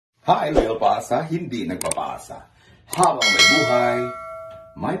Hain may paasa, hindi nagpapaasa. Habang may buhay,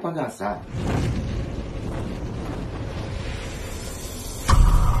 may pag-asa.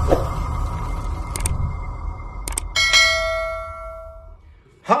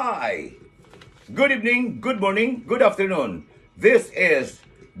 Hi! Good evening, good morning, good afternoon. This is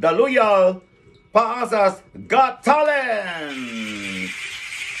the Loyal Paasa's Got Talent!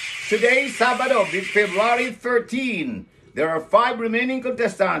 Today, Sabado, February 13. There are 5 remaining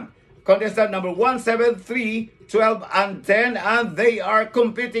contestants. Contestant number 1, 7, 3, 12, and 10. And they are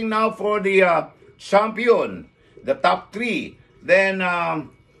competing now for the champion, the top 3. Then,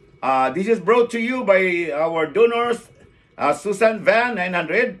 this is brought to you by our donors. Susan Van,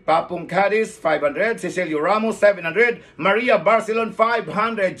 900. Papung Cadiz, 500. Cecilio Ramos, 700. Maria Barcelon, 500.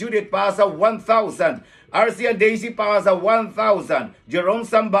 Judith Pasa, 1,000. Arcia Daisy Pasa, 1,000. Jerome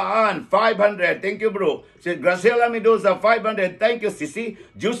Sambaan, 500. Thank you, bro. Graciela Mendoza, 500. Thank you, Sisi.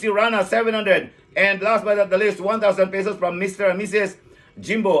 Juicy Rana, 700. And last but not the least, 1,000 pesos from Mr. and Mrs.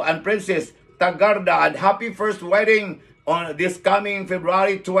 Jimbo and Princess Tagarda. And happy first wedding on this coming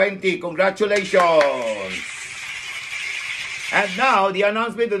February 20. Congratulations. And now, the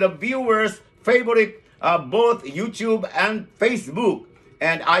announcement to the viewers' favorite, both YouTube and Facebook.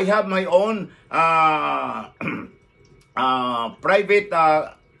 And I have my own private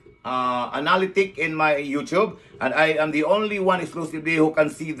analytic in my YouTube. And I am the only one exclusively who can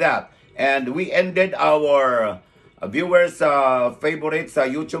see that. And we ended our viewers' favorites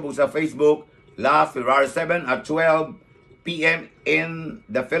YouTube sa Facebook last February 7 at 12 p.m. in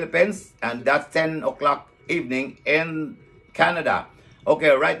the Philippines. And that's 10 o'clock evening in Canada.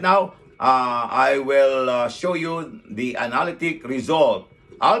 Okay, right now, I will show you the analytic result.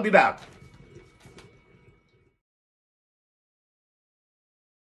 I'll be back.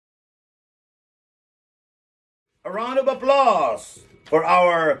 A round of applause for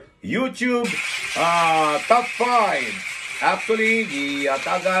our YouTube top 5. Actually,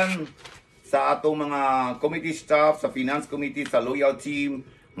 giyatagan sa atong mga committee staff, sa finance committee, sa loyal team,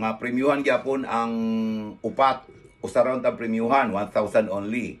 nga premiuhan gyapon ang upat usaron ta premiuhan 1,000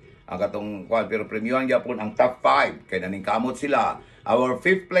 only. Ang katong kwan pero premiuhan gyapon ang top 5 kay naning kamot sila. Our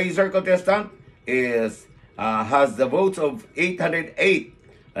 5th placer contestant is has the votes of 808.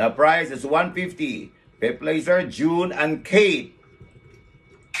 The prize is 150. 5th placer June and Kate.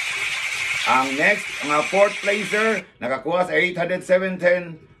 Ang next, ang 4th placer nakakuha sa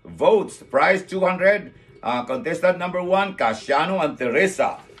 817 votes. Prize 200. Contestant number 1 Casiano and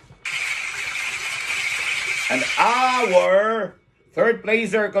Teresa. And our 3rd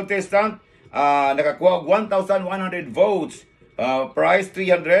placer contestant nakakuha 1,100 votes. Prize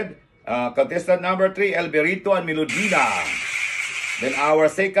 300. Contestant number 3 Elberito and Melodina. Then our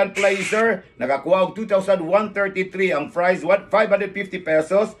 2nd placer nakakuha 2,133. Ang prize 550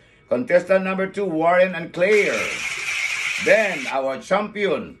 pesos. Contestant number 2 Warren and Claire. Then our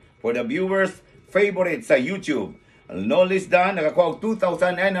champion for the viewers favorite sa YouTube, no less than nakakuha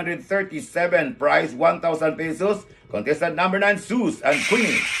 2,937. Prize 1,000 pesos. Contestant number 9 Sus and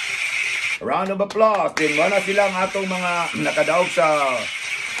Queenie. Round of applause. Din mo na silang atong mga nakadaog sa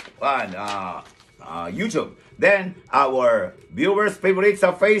YouTube. Then our viewers favorite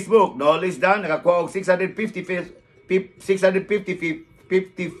sa Facebook, no less than nakakuha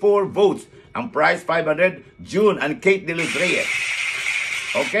 654 votes. Ang prize 500 June and Kate De Los Reyes.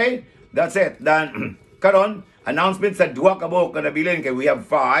 Okay? That's it. Then karon announcement sa duha ka buok na nabilin kay we have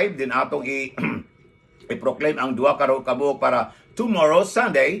 5 din atong i-proclaim ang duha ka buok para tomorrow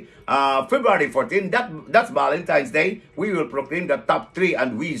Sunday, February 14. That's Valentine's Day. We will proclaim the top 3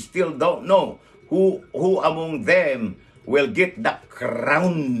 and we still don't know who among them will get the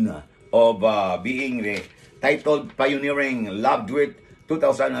crown of being the titled Pioneering Love Duet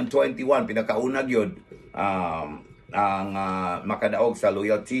 2021. Pinakaunag yun ang makadaog sa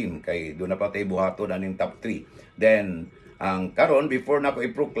loyal team kay doon na pa tayo buhaton aning top 3. Then ang karon before na ko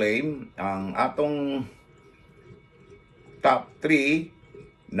i-proclaim ang atong top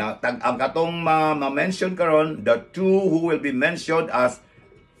 3 na ang katong ma-mention karon, the 2 who will be mentioned as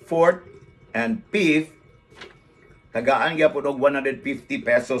 4th and 5th, tagaan gyapon og 150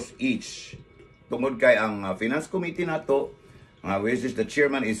 pesos each. Tungod kay ang finance committee nato, which is the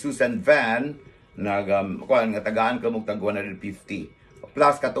chairman is Susan Van, kuan nga tagaan ka mog tag 150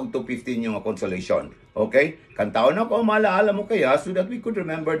 plus katong 250 yung consolation. Okay, kantaon na ko maalaala mo kaya so that we could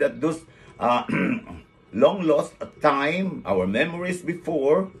remember that those long lost time, our memories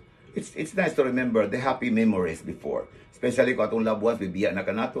before. It's nice to remember the happy memories before, especially kung atong loved ones bibiya na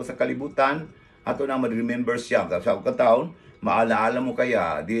kanato sa kalibutan, ato na ma-remember siya sa kataon maalaala mo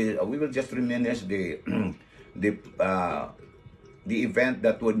kaya we will just reminisce the the event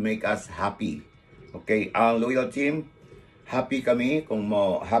that would make us happy. Okay, ang loyal team, happy kami kung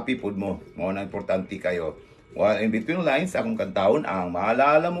happy pud mo. Mo na importante kayo. While in between lines, akong kantahon ang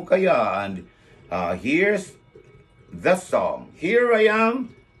maalala mo kaya, and here's the song. Here I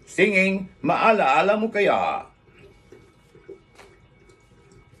am singing Maalaala Mo Kaya.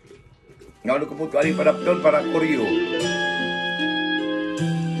 Ngayon ko po ito aling padapton para koryo.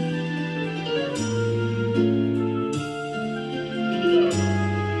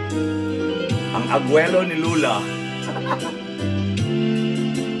 Ang abuelo ni Lula.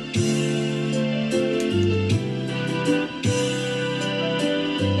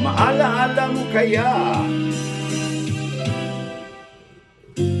 Maalaala mo kaya?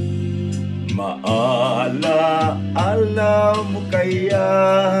 Maalaala mo kaya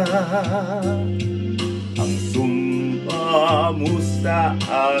ang sumpa mo sa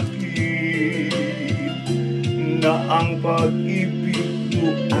akin na ang pag-ibig mo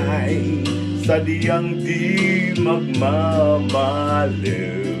ay sadyang di magmamaliw.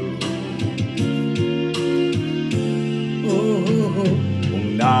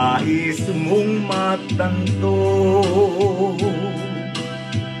 Kung nais mong matanto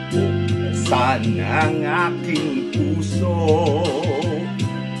saan ang aking puso,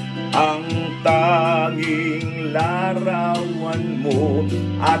 ang tanging larawan mo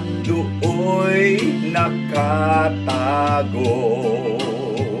at do'y nakatago.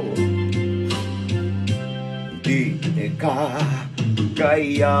 Di ka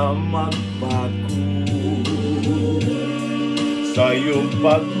kaya magbago sa iyong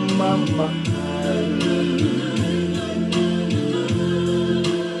pagmamahal.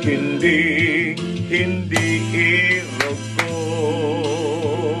 Hindi irogo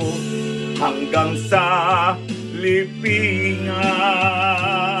hanggang sa libingan.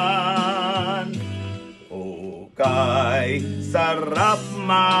 O kay sarap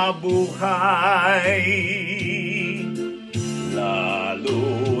mabuhay,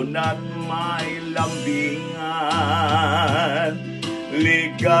 lalo na't may lambingan.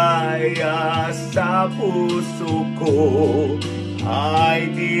 Ligaya sa puso ko ay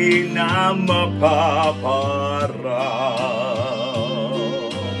di na mapaparang.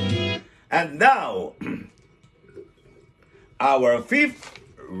 And now, our fifth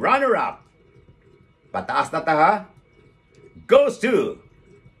runner-up, pataas na ta ha, goes to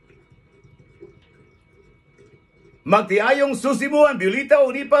Magtiayong Susimuan, Violeta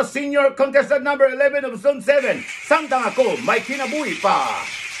Unipa, Senior Contestant number 11 of Zone 7. Samtang ako, may kinabuhi pa.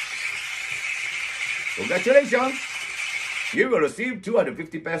 Congratulations! You will receive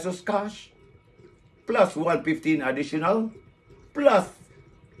 250 pesos cash, plus 115 additional, plus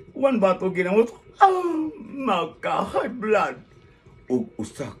 1 bottle ginamot. Magka-high blood. Ug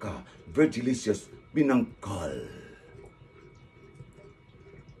usa ka Virgilicious binangkal.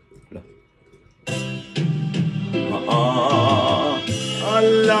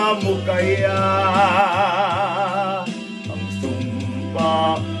 Alam mo kaya ang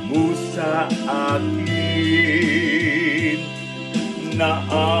sumpa mo sa akin na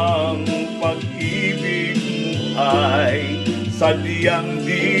ang pag-ibig mo ay sadyang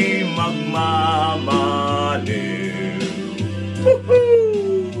di magmamaliw.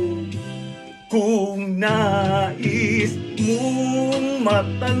 Kung nais mong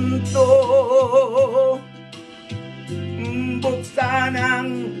matanto, buksan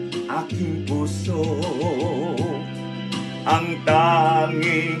ang aking puso, ang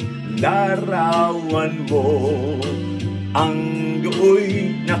tanging larawan mo, ang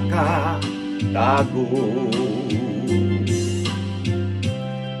do'y nakatago.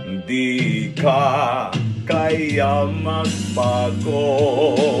 Di ka kaya magbago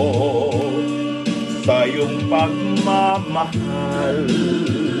sa iyong pagmamahal.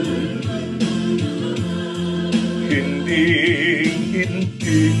 Hindi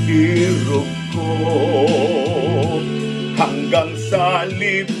irogo hanggang sa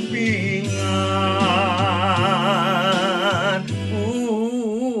libingan.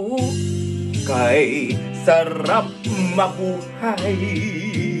 Kay sarap mabuhay,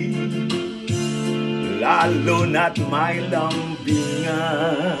 lalo na't may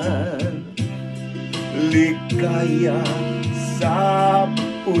lambingan. Ligaya sa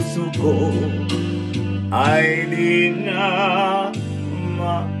puso ko ay di na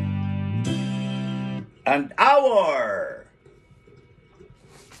And our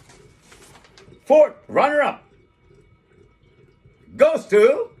fourth runner-up goes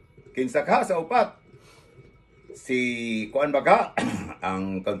to kinsa ka sa upat. Si Kuan Baga,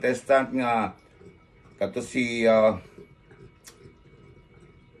 ang contestant nga kato si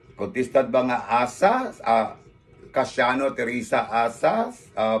contestant ba nga Asa, Casiano Teresa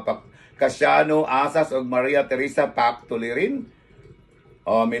Asas, Casiano Asas o Maria Teresa Pactulirin,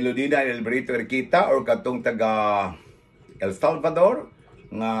 o Melodina Elbrito Erquita or katong taga El Salvador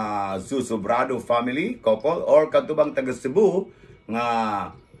nga Susobrado family couple or katubang taga Cebu nga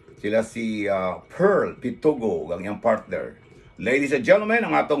sila si Pearl Pitugo ang iyang partner. Ladies and gentlemen,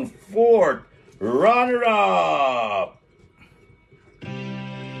 ang atong fourth runner-up,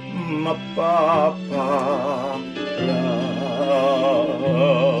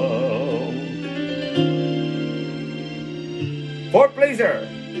 fourth placer,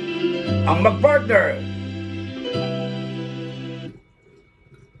 ang magpartner,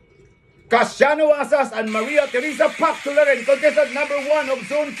 Casiano Asas and Maria Teresa Pactulirin, contestant number 1 of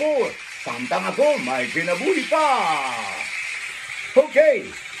Zone 4. Samtang ako, may pinabuhi pa! Okay,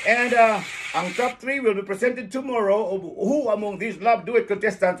 and ang top 3 will be presented tomorrow of who among these love duet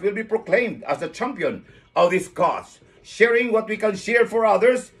contestants will be proclaimed as the champion of this cause. Sharing what we can share for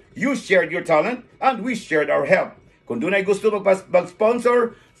others, you shared your talent and we shared our help. Kung doon ay gusto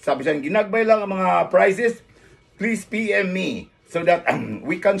mag-sponsor, sabi siyang ginagbay lang ang mga prizes, please PM me so that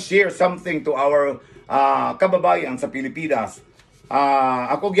we can share something to our kababayan sa Pilipinas.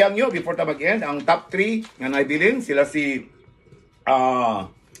 Ako gyang nyo, before ta mag-end, ang top 3 nga naibilin, sila si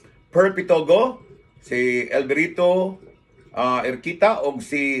Per Pitogo, si Elberito Erquita o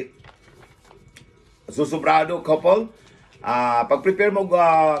si Susobrado couple. Pag-prepare mo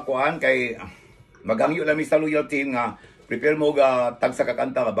kuan kay maghangyo lang sa loyal team nga prepare mo tag sa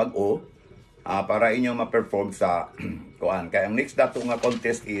kakanta nga bag-o para inyo ma-perform sa kuan. Kaya ang next dato nga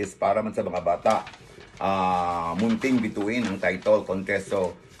contest is para man sa mga bata. Munting bituin ang title contest.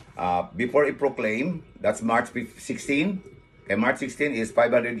 So before i-proclaim, that's March 16. Kay March 16 is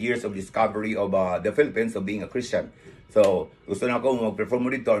 500 years of discovery of the Philippines of being a Christian. So, gusto na ako mag-perform mo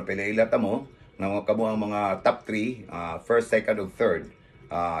dito, palailata mo, na kamo ang mga top 3, first, second, o third.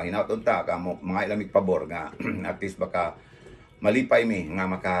 Hinautunta ka, mga ilamig pabor nga, at least baka malipay mi, nga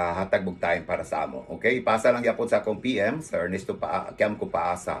makahatag bug time para sa amo. Okay, ipasa lang yapon sa akong PM, sa Ernesto Kiam ko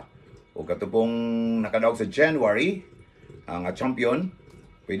paasa. O katupong nakadaog sa January, ang champion,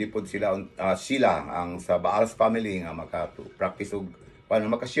 pwede po sila ang sa Baals family nga maka-practice og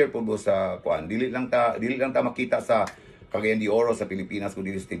paano maka-share po sa kuan. Dili lang ta makita sa Cagayan de Oro sa Pilipinas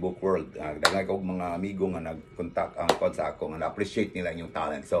kundi sa Tibok World. Daghan ko mga amigo nga nag-contact ang kuan sa ako nga na-appreciate nila inyong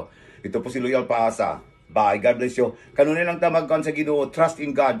talent. So, ito po si Loyal Paasa. Bye. God bless you. Kanunin lang ta mag-kuan sa Ginoo. Trust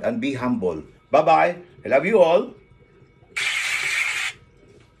in God and be humble. Bye-bye. I love you all.